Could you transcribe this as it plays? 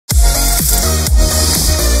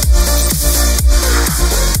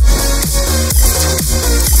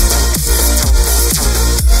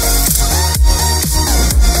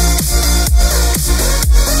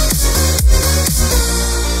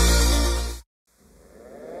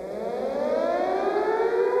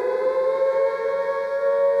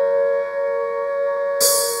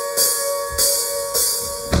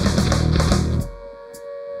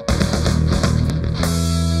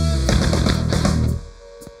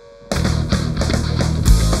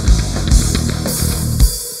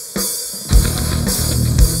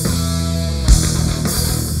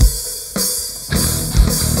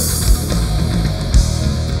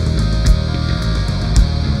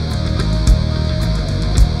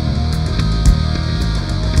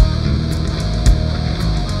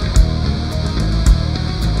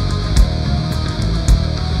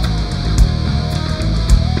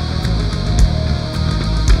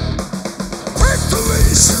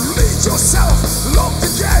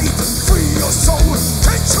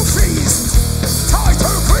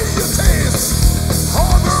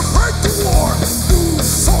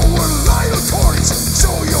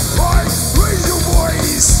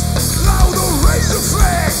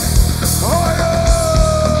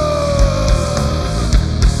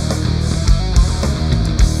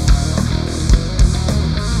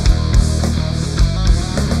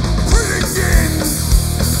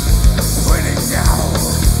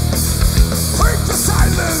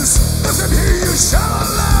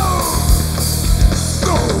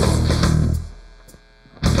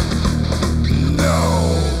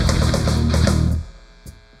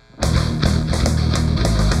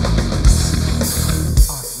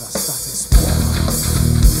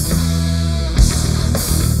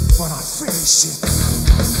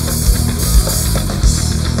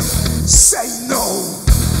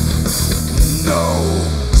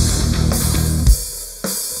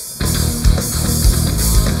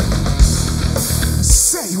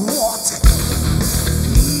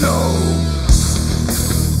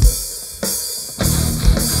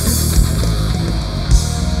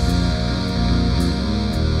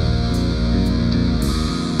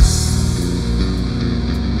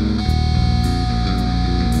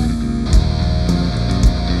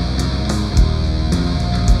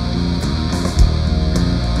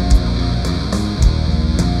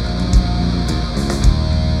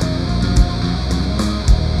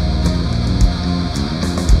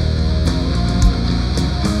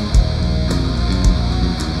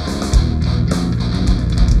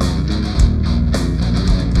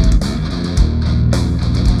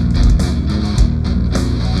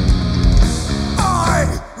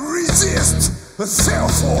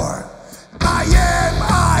Therefore, I am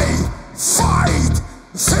I, fight.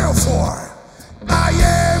 Therefore, I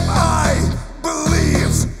am I,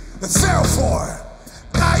 believe. Therefore,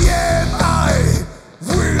 I am I,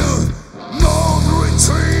 will not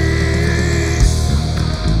retreat.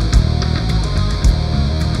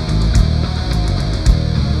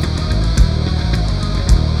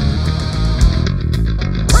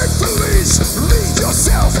 Take the leash, lead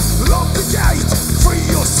yourself, lock the gate, free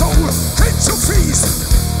your soul, hit your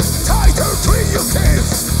feast, tighter clean your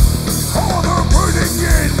kiss, honor burning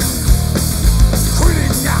in,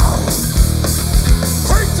 quitting now.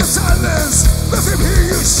 Break the silence, let him hear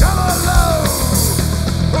you shout out loud.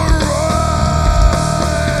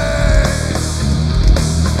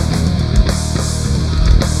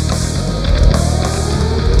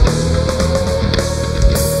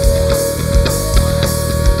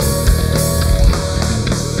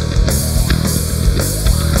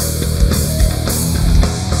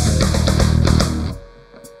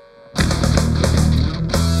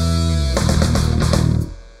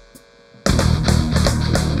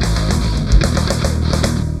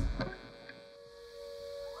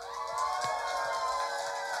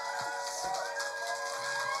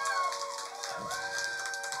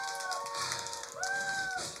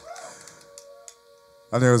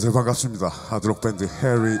 안녕하세요, 반갑습니다. 하드록 밴드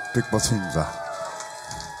해리 빅버튼입니다.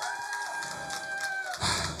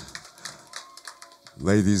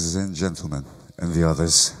 Ladies and gentlemen and the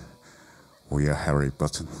others, we are Harry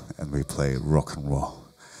Button and we play rock and roll.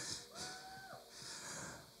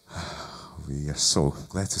 We are so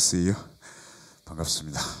glad to see you.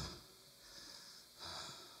 반갑습니다.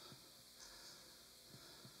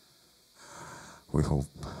 We hope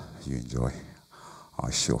you enjoy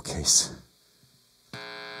our showcase.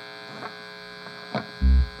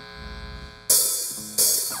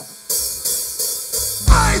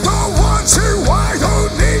 I don't want you, I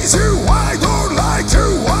don't need you, I don't like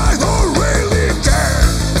you, I don't really care.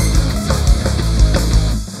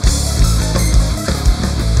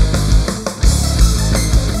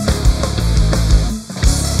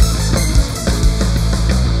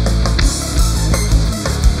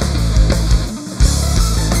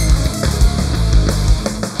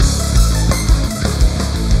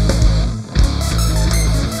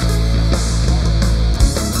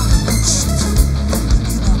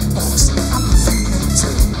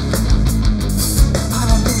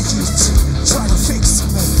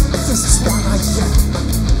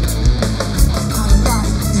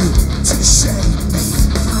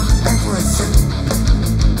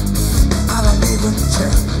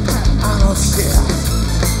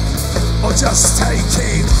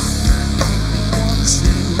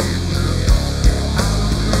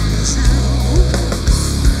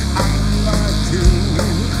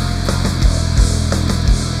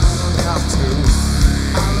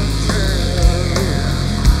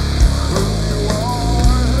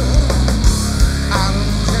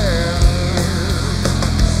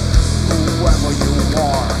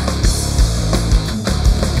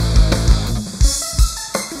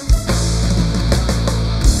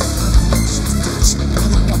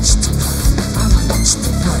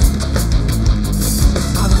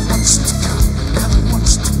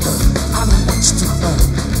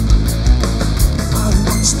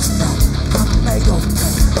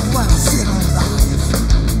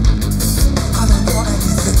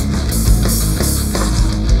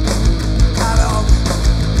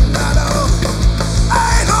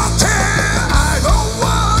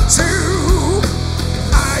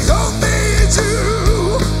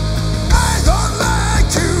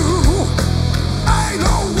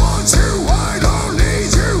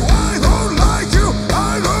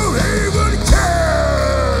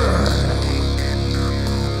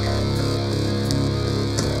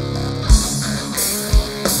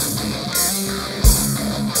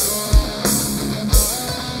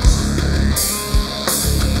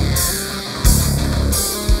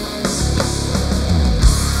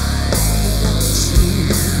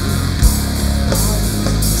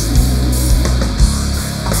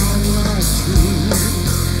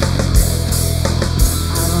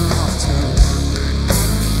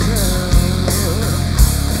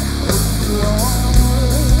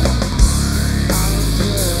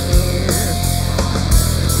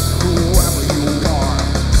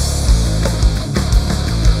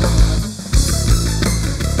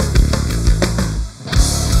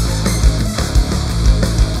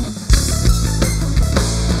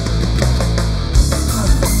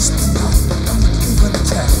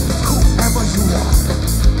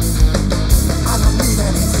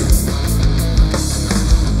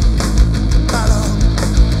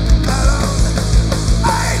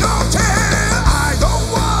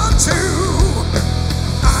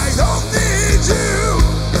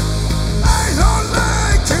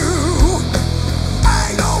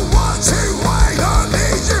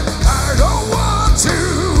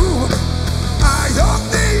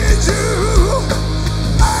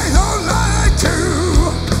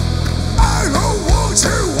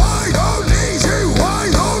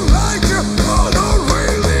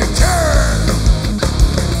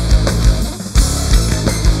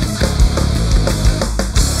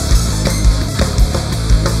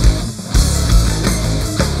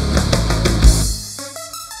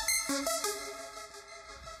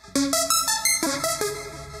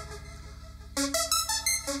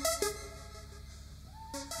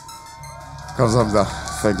 감사합니다.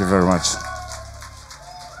 Thank you very much.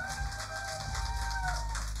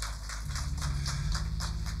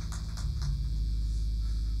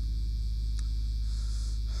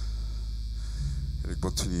 에릭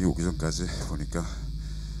버튼이 오기 전까지 보니까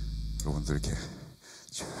여러분들 이렇게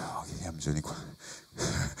조용히 얌전히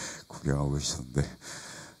구경하고 계셨는데,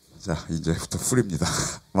 자 이제부터 풀입니다.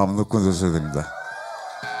 마음 놓고 드셔야 됩니다.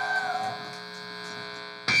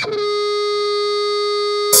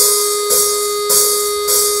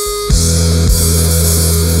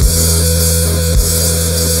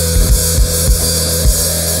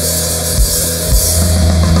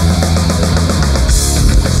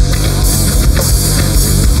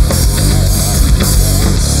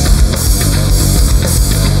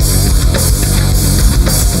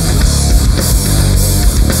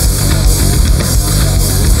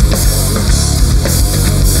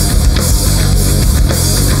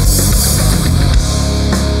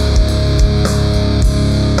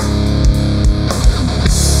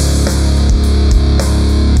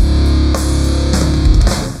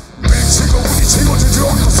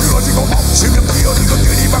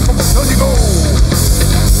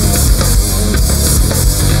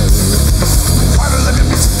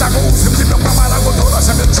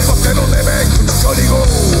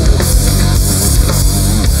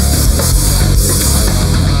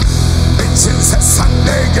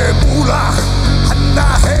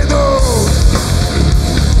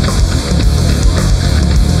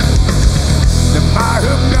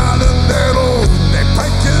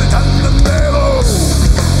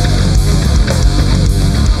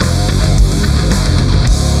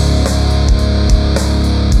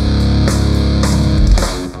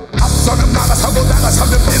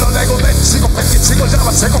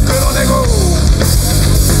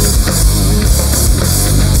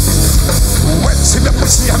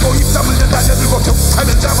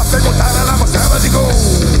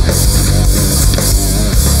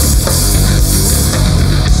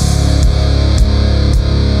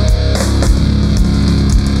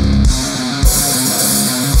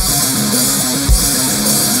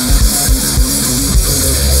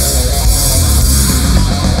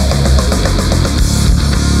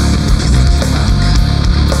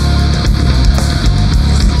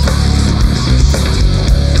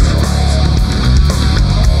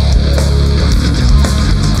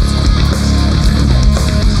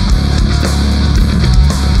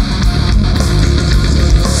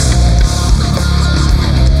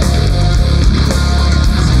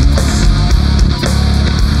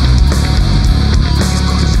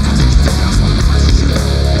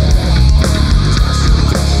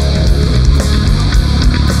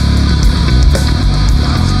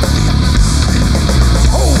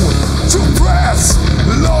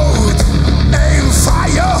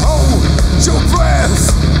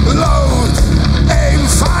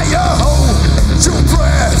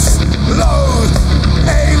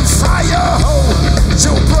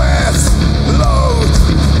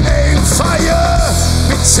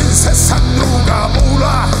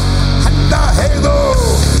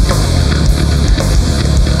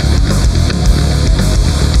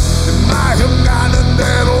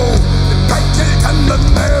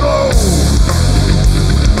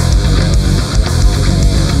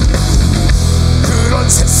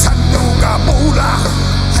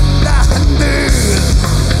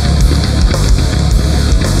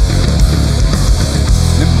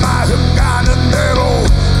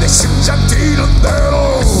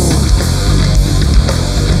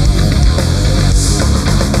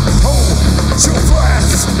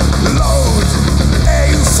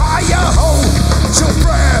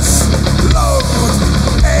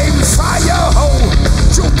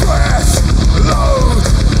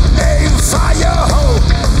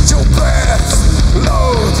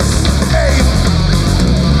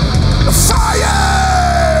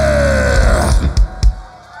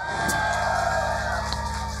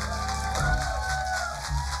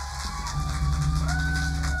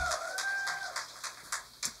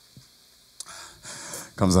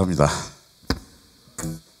 감사합니다.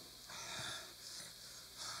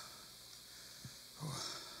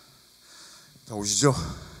 다 오시죠?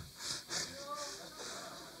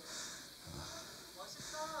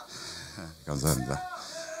 감사합니다.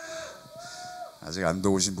 아직 안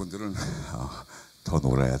더우신 분들은 더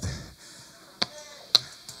놀아야 돼.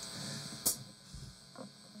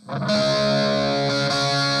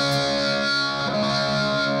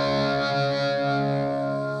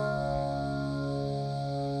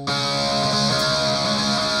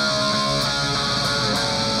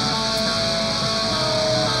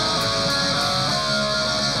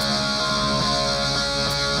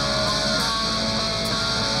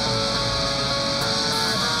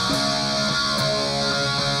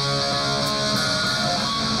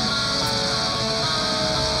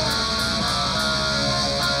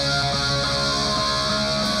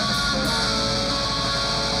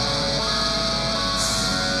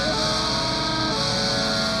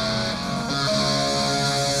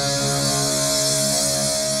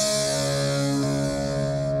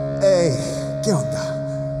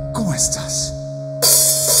 ¿Cómo estás?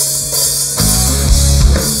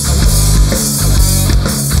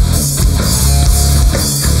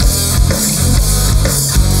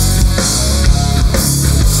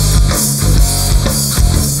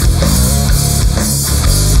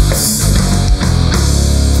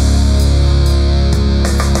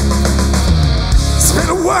 It's been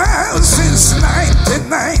a while since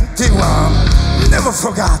 1991. Never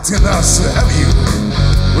forgotten us, have you?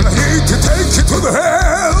 When I hate to take you to the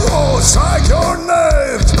hell or strike your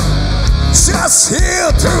nerves, just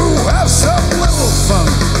here to have some little fun.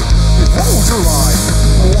 Hold your line,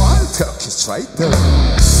 wild turkey straight there.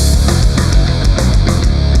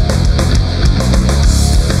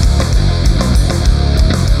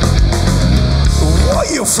 What are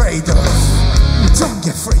you afraid of? Don't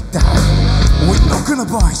get freaked out. We're not gonna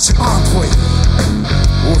bite you, aren't we?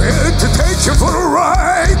 We're here to take you for a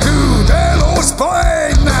ride to that old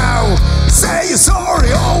spine now. Say you're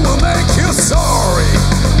sorry or we'll make you sorry.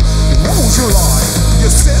 Won't you lie?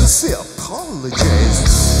 Your sincere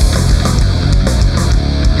apologies.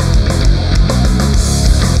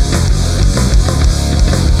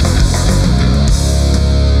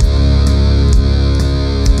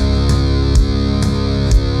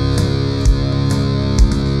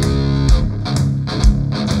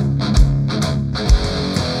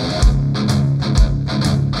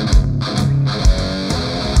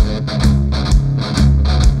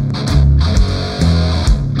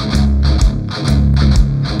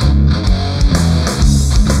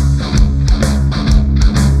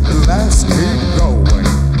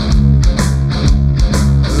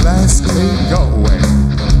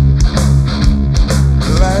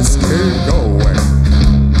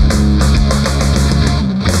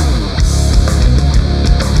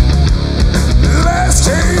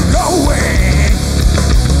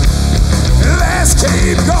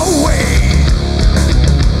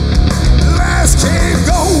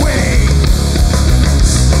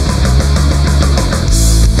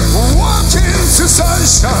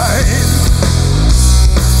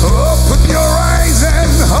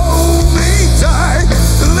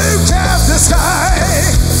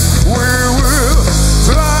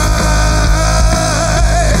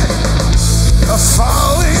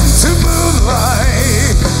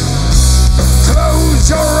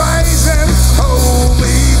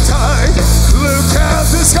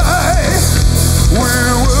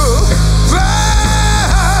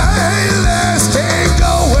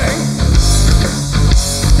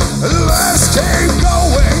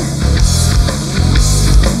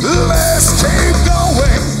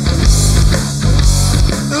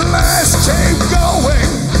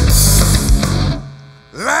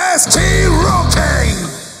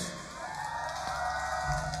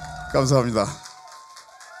 감사합니다.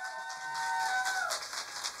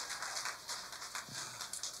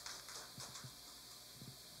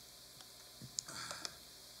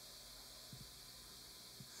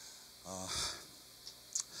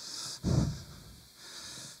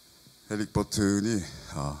 에릭 버튼이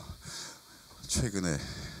최근에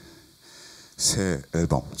새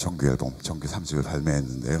앨범, 정규 3집을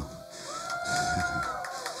발매했는데요.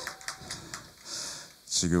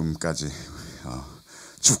 지금까지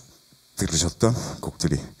쭉 들으셨던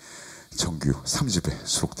곡들이 정규 3집에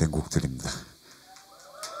수록된 곡들입니다.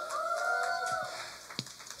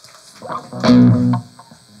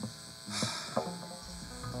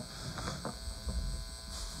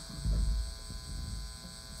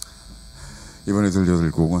 이번에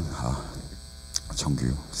들려드릴 곡은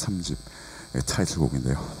정규 3집의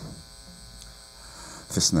타이틀곡인데요.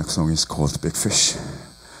 This next song is called Big Fish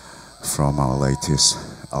from our latest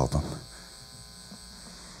album.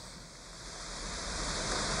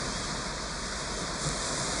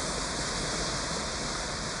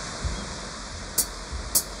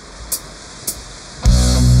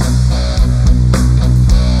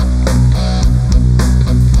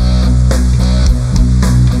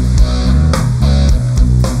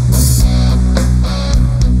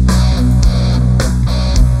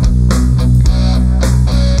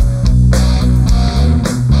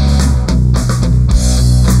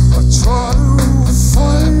 Try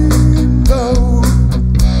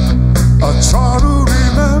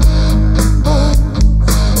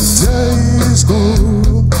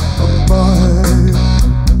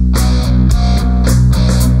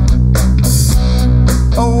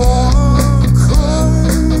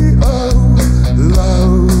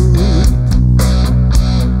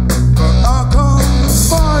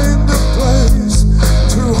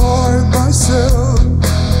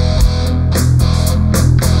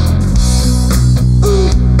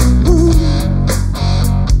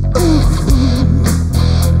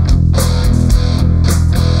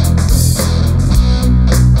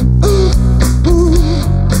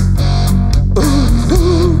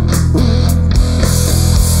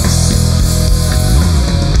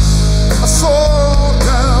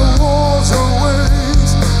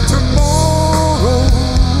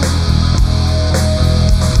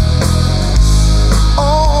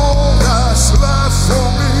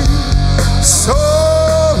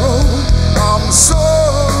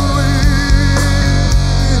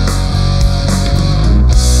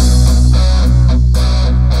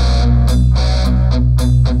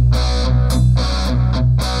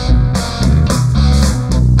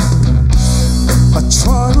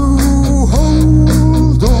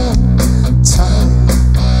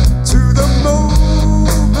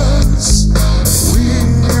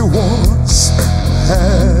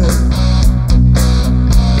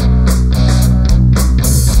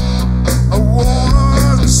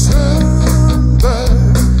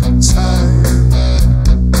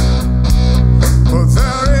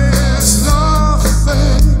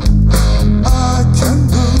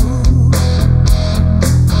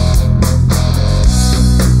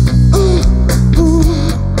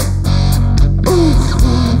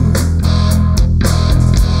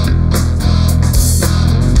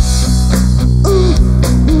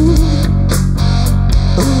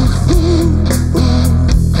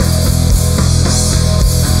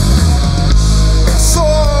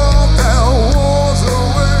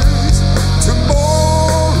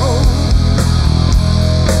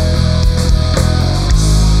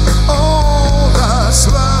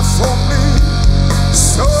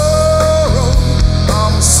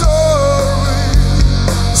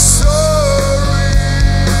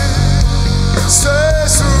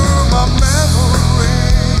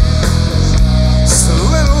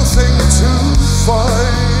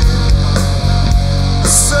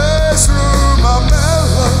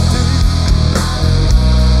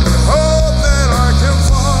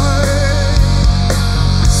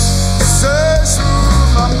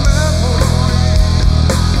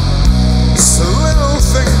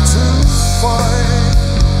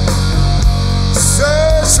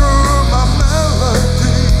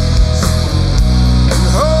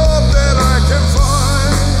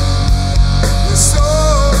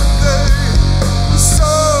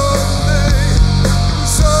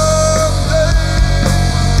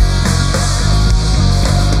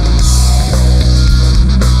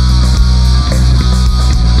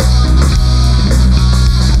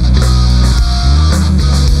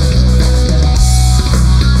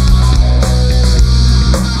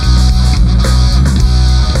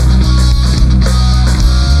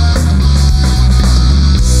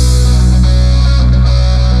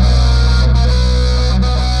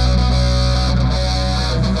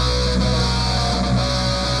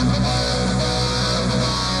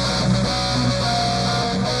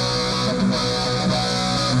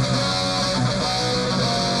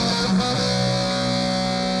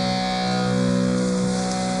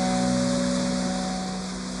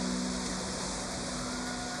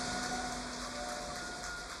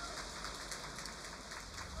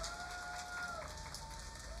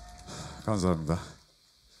감사합니다.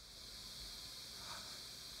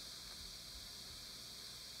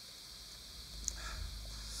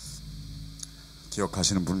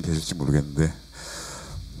 기억하시는 분 계실지 모르겠는데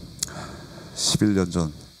 11년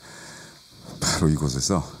전 바로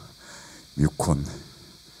이곳에서 뮤콘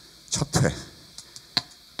첫 회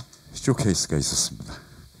쇼케이스가 있었습니다.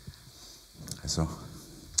 그래서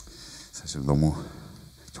사실 너무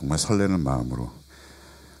정말 설레는 마음으로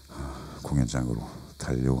공연장으로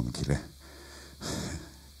달려오는 길에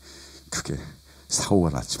크게 사고가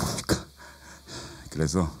났지 뭡니까.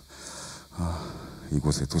 그래서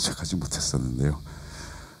이곳에 도착하지 못했었는데요.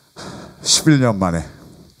 11년 만에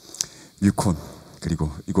뮤콘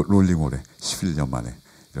그리고 이곳 롤링홀에 11년 만에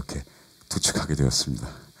이렇게 도착하게 되었습니다.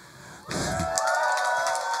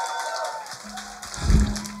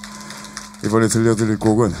 이번에 들려드릴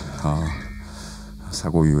곡은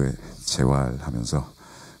사고 이후에 재활하면서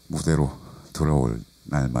무대로 돌아올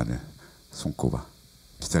날만을 손꼽아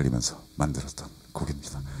기다리면서 만들었던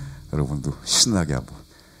곡입니다. 여러분도 신나게 한번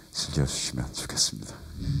즐겨주시면 좋겠습니다.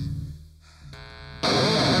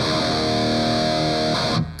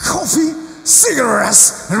 Coffee,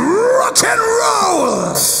 cigarettes, and rock and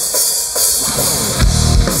roll!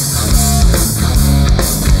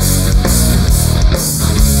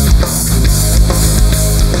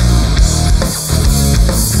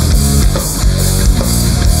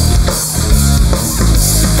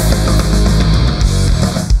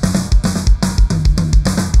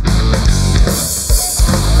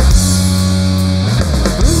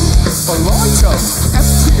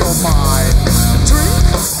 Empty your mind. Drink,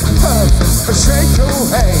 puff, shake your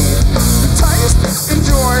head. Taste,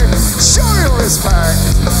 enjoy, show your respect.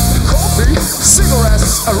 Coffee,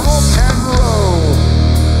 cigarettes, rock and roll.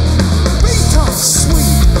 Bitter,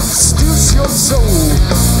 sweet, stirs your soul.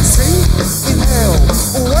 See, inhale,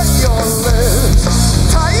 wet your lips.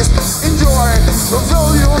 Taste, enjoy,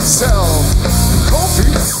 reveal yourself.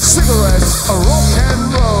 Coffee, cigarettes, rock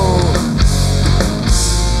and roll.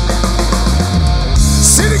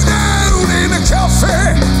 Sitting down in a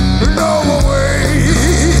cafe, no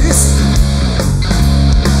ways.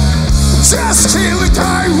 Just killing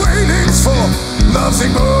time, waiting for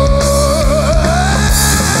nothing more.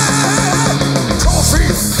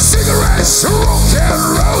 Coffee, cigarettes, rock and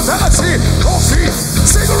roll. That's it. Coffee,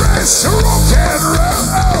 cigarettes, rock and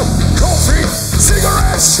roll. Coffee,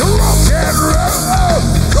 cigarettes, rock and roll.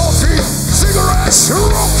 Coffee, cigarettes,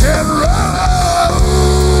 rock and roll.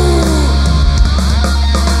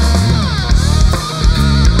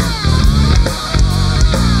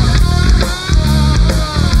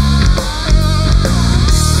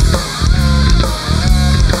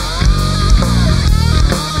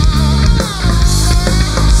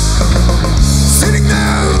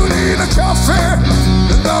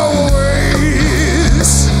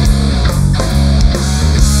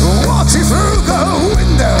 Watching through the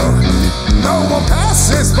window, no one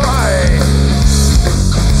passes by.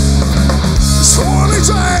 Swirling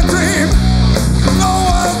giant dream, no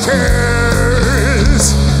one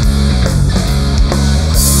cares.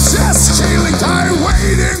 Just killing time,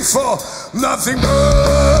 waiting for nothing more.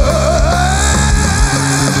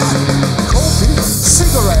 Coffee,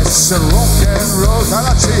 cigarettes, and rock and roll.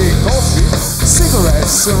 Coffee,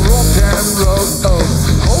 cigarettes, and rock and roll. Oh,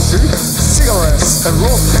 coffee, cigarettes, and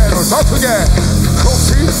rock and roll. Don't forget,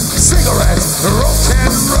 coffee, cigarettes, rock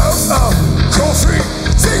and roll. Oh, coffee,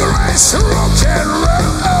 cigarettes, rock and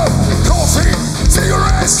roll. Oh, coffee,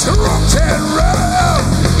 cigarettes, rock and roll.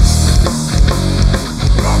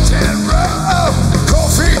 Rock and roll.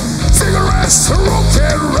 Coffee, cigarettes, rock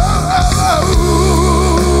and roll.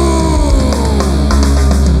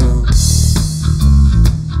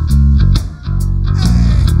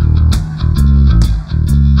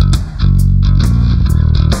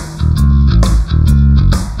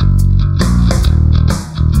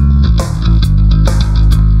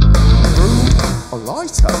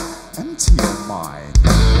 Empty your mind.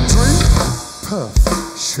 Drink, puff,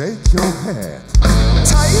 shake your head.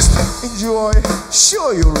 Taste, enjoy,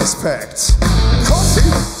 show your respect.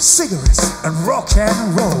 Coffee, cigarettes, and rock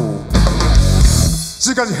and roll.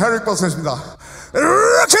 지금까지 해릭 버스였습니다.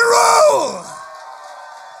 Rock and roll!